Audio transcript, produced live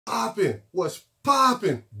Poppin'? What's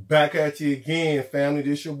poppin'? Back at you again, family.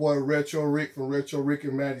 This your boy Retro Rick from Retro Rick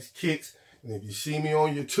and Maddy's Kicks. And if you see me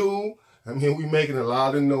on YouTube, we making a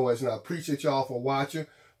lot of noise. And I appreciate y'all for watching.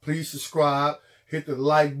 Please subscribe, hit the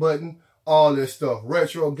like button, all this stuff.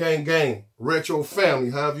 Retro gang gang, retro family,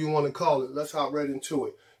 however you want to call it. Let's hop right into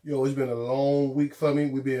it. Yo, it's been a long week for me.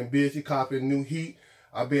 We've been busy copying new heat.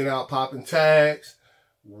 I've been out popping tags,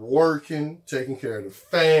 working, taking care of the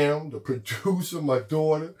fam, the producer, my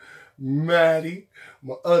daughter, Maddie,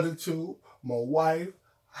 my other two, my wife.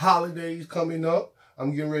 Holidays coming up.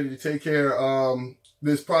 I'm getting ready to take care of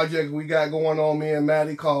this project we got going on, me and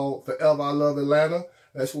Maddie, called Forever I Love Atlanta.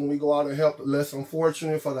 That's when we go out and help the less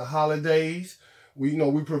unfortunate for the holidays. We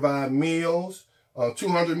provide meals,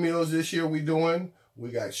 200 meals this year we doing. We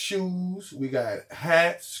got shoes, we got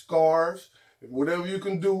hats, scarves. Whatever you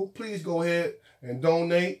can do, please go ahead and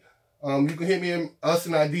donate. You can hit me in our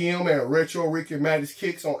DM at Retro Rick and Maddy's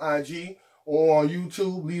Kicks on IG or on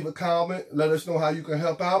YouTube. Leave a comment. Let us know how you can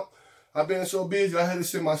help out. I've been so busy, I had to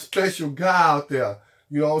send my special guy out there.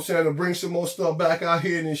 You know what I'm saying? To bring some more stuff back out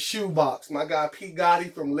here in this shoebox. My guy P.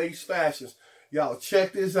 Gotti from Lace Fashions. Y'all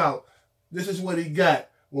check this out. This is what he got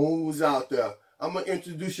when we was out there. I'm going to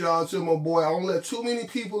introduce y'all to my boy. I don't let too many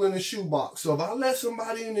people in the shoebox. So if I let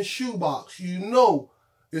somebody in the shoebox, you know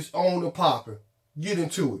it's on the popper. Get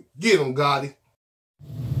into it. Get him, Gotti.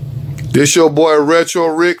 This your boy Retro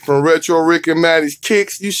Rick from Retro Rick and Maddy's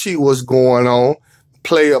Kicks. You see what's going on.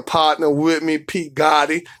 Play a partner with me, Pete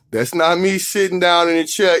Gotti. That's not me sitting down in the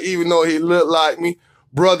chair, even though he looked like me.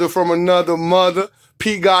 Brother from another mother,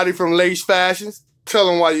 Pete Gotti from Lace Fashions. Tell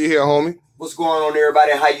him why you're here, homie. What's going on,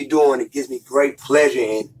 everybody? How you doing? It gives me great pleasure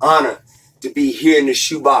and honor to be here in the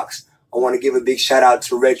shoebox. I want to give a big shout out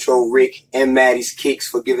to Retro Rick and Maddy's Kicks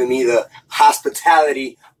for giving me the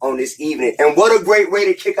hospitality on this evening. And what a great way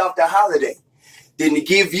to kick off the holiday. Then to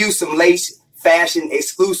give you some lace fashion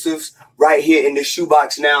exclusives right here in the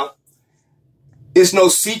shoebox. Now, it's no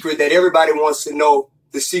secret that everybody wants to know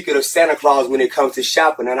the secret of Santa Claus when it comes to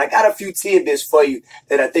shopping. And I got a few tidbits for you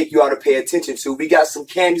that I think you ought to pay attention to. We got some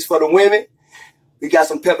candies for the women. We got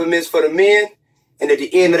some peppermints for the men. And at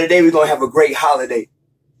the end of the day, we're going to have a great holiday.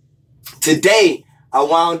 Today, I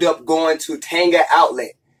wound up going to Tanga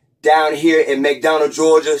Outlet down here in McDonough,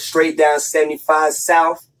 Georgia, straight down 75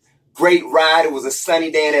 South. Great ride. It was a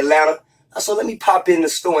sunny day in Atlanta. So let me pop in the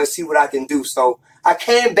store and see what I can do. So I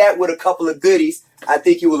came back with a couple of goodies I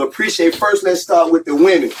think you will appreciate. First, let's start with the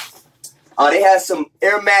women. They had some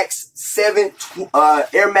Air Max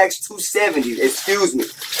 270s, excuse me,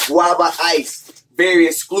 Guava Ice, very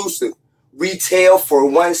exclusive. Retail for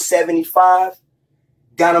 $175.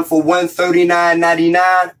 Got them for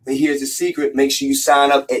 $139.99. But here's the secret. Make sure you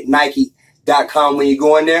sign up at Nike.com when you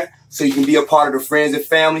go in there so you can be a part of the friends and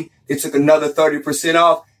family. They took another 30%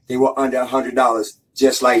 off. They were under $100,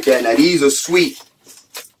 just like that. Now, these are sweet.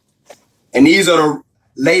 And these are the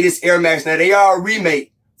latest Air Max. Now, they are a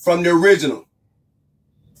remake from the original.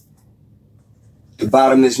 The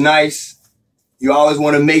bottom is nice. You always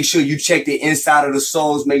want to make sure you check the inside of the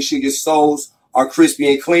soles. Make sure your soles are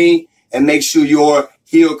crispy and clean. And make sure your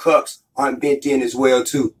heel cups aren't bent in as well,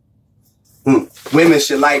 too. Women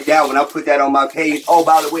should like that when I put that on my page. Oh,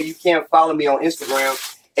 by the way, you can follow me on Instagram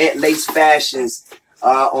at Lace Fashions.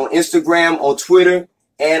 On Instagram, on Twitter,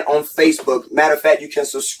 and on Facebook. Matter of fact, you can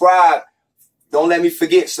subscribe. Don't let me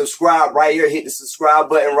forget, subscribe right here. Hit the subscribe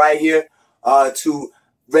button right here to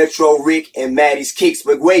Retro Rick and Maddy's Kicks.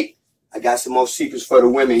 But wait, I got some more secrets for the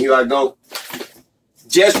women. Here I go.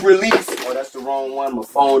 Just released. Oh, that's the wrong one. My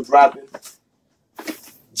phone dropping.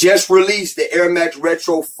 Just released the Air Max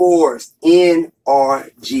Retro 4s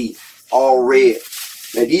NRG, all red.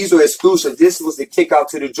 Now, these are exclusive. This was the kickoff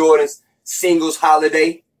to the Jordans Singles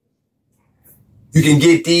Holiday. You can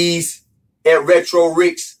get these at Retro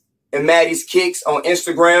Ricks and Maddy's Kicks on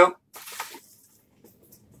Instagram.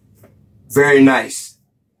 Very nice.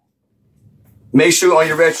 Make sure on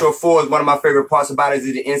your Retro 4s, one of my favorite parts about it is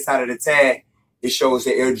the inside of the tag. It shows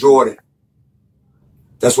the Air Jordan.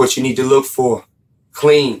 That's what you need to look for.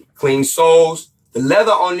 Clean soles. The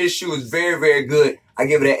leather on this shoe is very, very good. I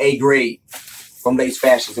give it an A grade from Lace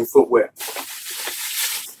Fashions and Footwear.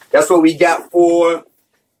 That's what we got for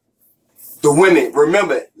the women.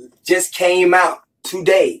 Remember, just came out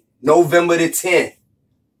today, November the 10th.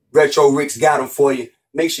 Retro Rick's got them for you.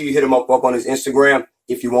 Make sure you hit him up on his Instagram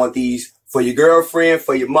if you want these for your girlfriend,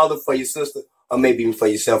 for your mother, for your sister, or maybe even for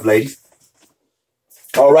yourself, ladies.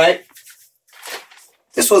 All right.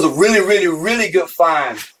 This was a really, really, really good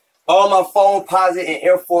find. All my Phone Posit and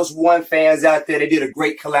Air Force One fans out there, they did a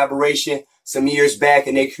great collaboration some years back,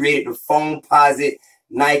 and they created the Phone Posit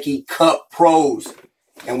Nike Cup Pros.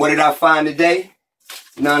 And what did I find today?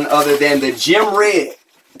 None other than the gem red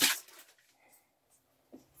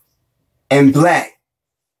and black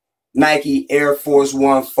Nike Air Force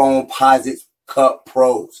One Foamposite Cup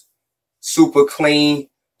Pros. Super clean,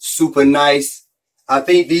 super nice. I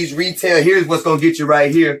think these retail, here's what's going to get you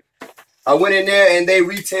right here. I went in there and they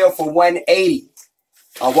retail for $180.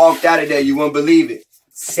 I walked out of there, you wouldn't believe it.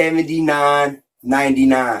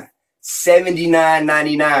 $79.99.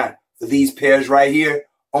 $79.99 for these pairs right here.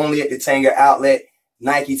 Only at the Tanger Outlet,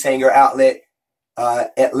 Nike Tanger Outlet,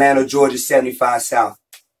 Atlanta, Georgia, 75 South.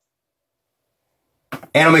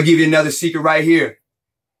 And I'm going to give you another secret right here.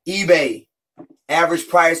 eBay, average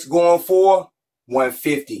price going for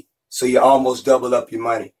 $150. So you almost double up your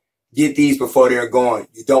money. Get these before they're gone.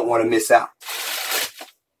 You don't want to miss out.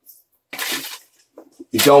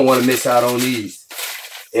 You don't want to miss out on these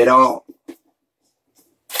at all.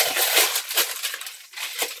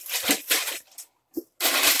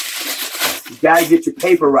 You gotta get your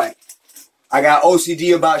paper right. I got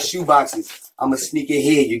OCD about shoe boxes. I'm a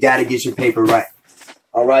sneakerhead. You gotta get your paper right.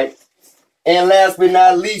 All right. And last but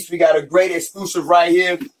not least, we got a great exclusive right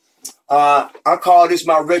here. I call this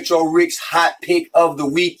my Retro Rick's hot pick of the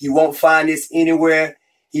week. You won't find this anywhere.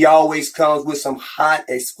 He always comes with some hot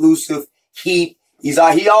exclusive heat. He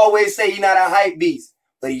always say he's not a hype beast,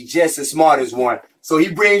 but he's just as smart as one. So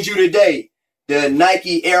he brings you today the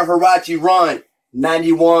Nike Air Huarache Run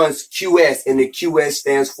 91's QS, and the QS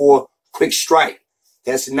stands for Quick Strike.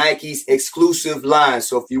 That's Nike's exclusive line.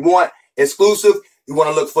 So if you want exclusive, you want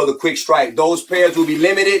to look for the Quick Strike. Those pairs will be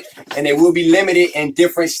limited, and they will be limited in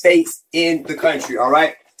different states in the country, all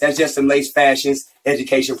right? That's just some lace fashions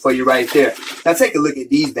education for you right there. Now take a look at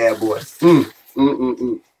these bad boys.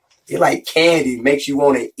 They're like candy, makes you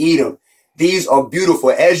want to eat them. These are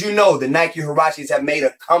beautiful. As you know, the Nike Huaraches have made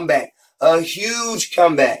a comeback, a huge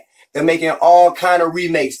comeback. They're making all kind of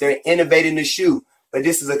remakes. They're innovating the shoe. But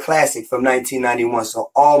this is a classic from 1991.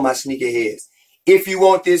 So all my sneakerheads, if you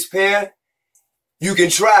want this pair, you can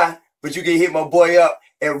try, but you can hit my boy up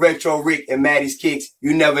at Retro Rick and Maddy's Kicks.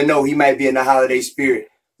 You never know. He might be in the holiday spirit.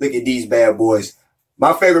 Look at these bad boys.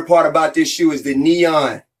 My favorite part about this shoe is the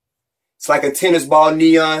neon. It's like a tennis ball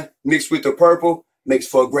neon mixed with the purple. Makes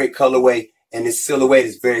for a great colorway. And the silhouette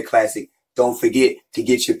is very classic. Don't forget to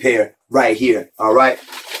get your pair right here. All right.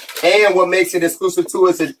 And what makes it exclusive to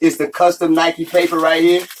us is the custom Nike paper right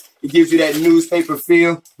here. It gives you that newspaper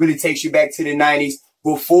feel. Really takes you back to the 90s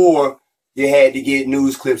before you had to get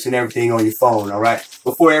news clips and everything on your phone, all right?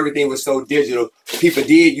 Before everything was so digital, people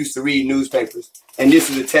did used to read newspapers. And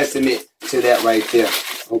this is a testament to that right there,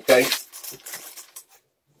 okay?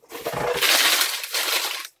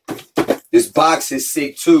 This box is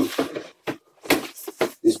sick, too.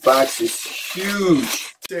 This box is huge.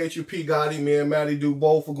 Appreciate you, P. Gotti, me and Maddy do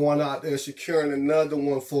both for going out there securing another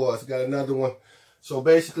one for us. Got another one. So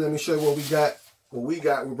basically, let me show you what we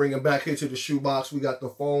got. We're bringing back here to the shoebox. We got the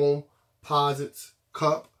Foamposite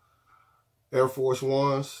Cup Air Force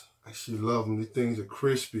Ones. I actually love them. These things are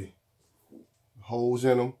crispy. Holes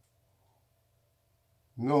in them.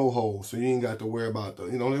 No holes, so you ain't got to worry about the,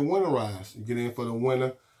 they winterize. You get in for the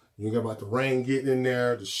winter. You ain't got about the rain getting in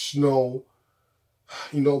there, the snow.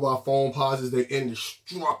 You know about Foamposites, they're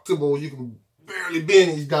indestructible. You can barely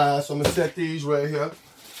bend these guys. So I'm going to set these right here.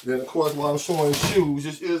 Then, of course, while I'm showing shoes,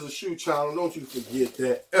 this is a shoe channel. Don't you forget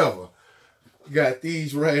that ever. You got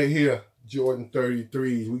these right here, Jordan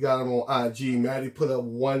 33s. We got them on IG. Maddy put up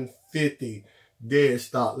 150 dead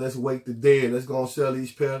stock. Let's wait the dead. Let's go and sell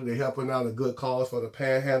these pairs. They're helping out a good cause for the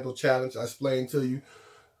Panhandle Challenge. I explained to you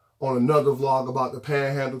on another vlog about the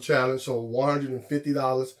Panhandle Challenge. So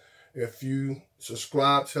 $150 if you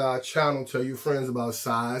subscribe to our channel. Tell your friends about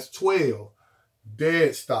size 12.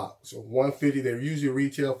 Dead stock. So $150. They usually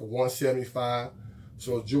retail for $175.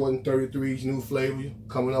 So Jordan 33's new flavor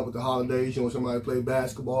coming up with the holidays. You want somebody to play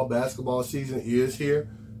basketball. Basketball season is here.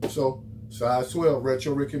 So size 12,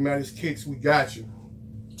 Retro Rick and Maddy's Kicks, we got you.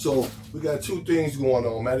 So we got two things going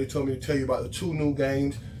on. Maddy told me to tell you about the two new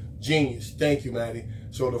games. Genius. Thank you, Maddy.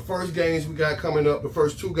 So the first games we got coming up, the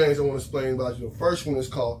first two games I want to explain about you. The first one is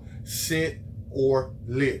called Sit or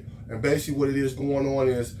Lit. And basically what it is going on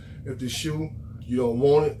is if the shoe, you don't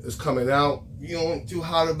want it, it's coming out, you don't too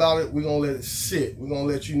hot about it, we're going to let it sit. We're going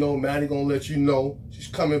to let you know, Maddy going to let you know. She's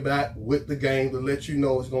coming back with the game to let you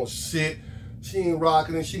know it's going to sit. She ain't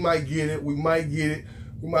rocking it. She might get it. We might get it.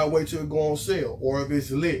 We might wait till it go on sale. Or if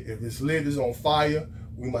it's lit. If it's lit, it's on fire,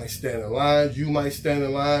 we might stand in line. You might stand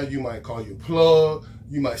in line. You might call your plug.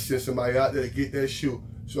 You might send somebody out there to get that shoe.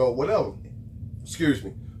 So whatever. Excuse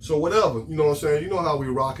me. So whatever. You know what I'm saying? You know how we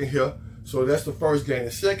rocking here. So that's the first game.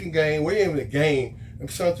 The second game, we're in the game.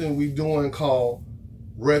 It's something we doing called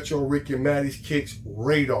Retro Rick and Maddy's Kicks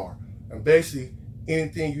radar. And basically,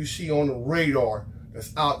 anything you see on the radar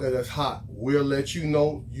that's out there that's hot, we'll let you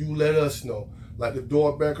know, you let us know. Like the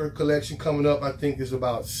Doorbecker collection coming up, I think there's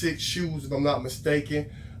about 6 shoes if I'm not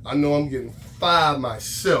mistaken. I know I'm getting 5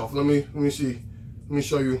 myself. Let me see. Let me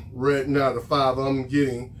show you right now the 5 I'm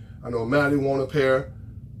getting. I know Maddy want a pair.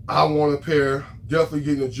 I want a pair. Definitely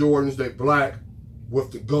getting the Jordans. They black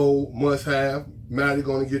with the gold must have. Maddy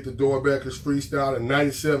gonna get the Doorbeckers Freestyle, the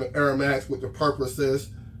 97 Air Max with the purple says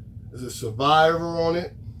there's a Survivor on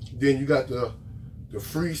it. Then you got the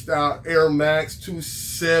Freestyle Air Max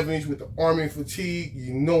 270s with the Army fatigue.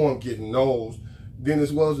 You know I'm getting those. Then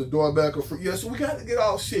as well as the Doorbecker free. Yeah, so we got to get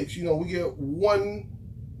all 6. You know, we get one.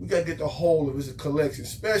 We got to get the whole of it as a collection,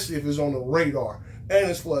 especially if it's on the radar. And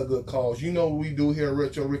it's for a good cause. You know what we do here at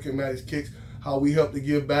Retro Rick and Maddy's Kicks, how we help to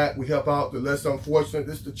give back. We help out the less unfortunate.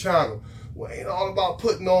 This is the channel. We ain't all about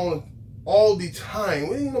putting on all the time.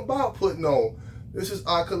 We ain't about putting on. This is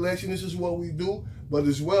our collection. This is what we do. But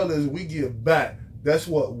as well as we give back. That's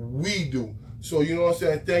what we do. So, you know what I'm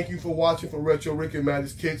saying? Thank you for watching for Retro Rick and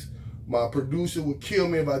Maddy's Kicks. My producer would kill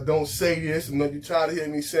me if I don't say this. I know you're tired of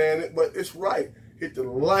hearing me saying it, but it's right. Hit the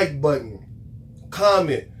like button,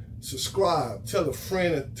 comment, subscribe, tell a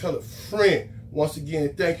friend and tell a friend. Once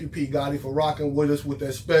again, thank you, P. Gotti, for rocking with us with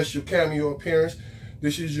that special cameo appearance.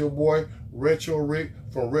 This is your boy, Retro Rick,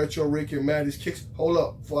 from Retro Rick and Maddy's Kicks. Hold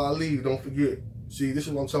up, before I leave, don't forget. See, this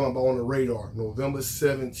is what I'm talking about on the radar. November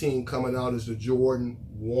 17 coming out is the Jordan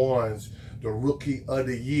 1s, the Rookie of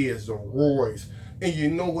the Years, the Roys. And you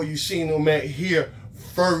know where you seen them at here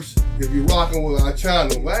first if you're rocking with our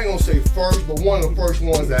channel. Well, I ain't gonna say first, but one of the first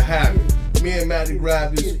ones that happened. Me and Maddy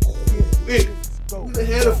grabbed this quick. We been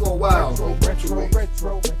had it for a while. 2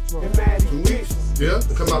 weeks. Yeah,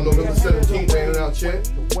 they come out November 17th, handing out check.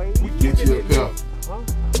 Get you a pair.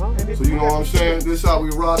 So you know what I'm saying? This is how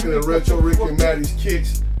we rocking at Retro Rick and Maddy's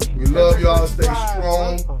Kicks. We love y'all. Stay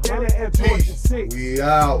strong. Peace. We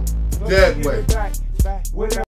out that way.